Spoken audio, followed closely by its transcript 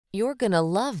You're gonna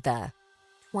love the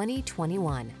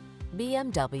 2021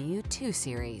 BMW 2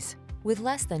 Series. With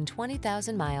less than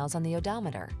 20,000 miles on the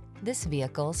odometer, this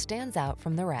vehicle stands out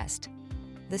from the rest.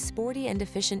 The sporty and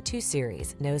efficient 2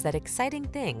 Series knows that exciting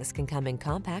things can come in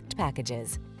compact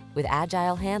packages. With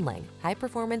agile handling,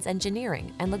 high-performance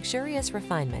engineering, and luxurious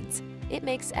refinements, it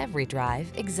makes every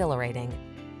drive exhilarating.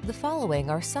 The following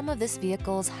are some of this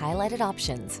vehicle's highlighted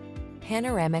options: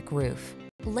 panoramic roof,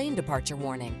 lane departure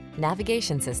warning,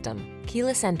 navigation system,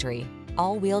 keyless entry,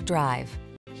 all-wheel drive,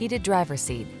 heated driver's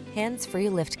seat, hands-free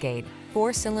liftgate,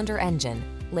 4-cylinder engine,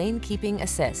 lane keeping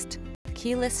assist,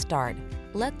 keyless start.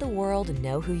 Let the world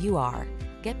know who you are.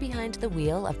 Get behind the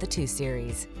wheel of the 2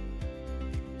 Series.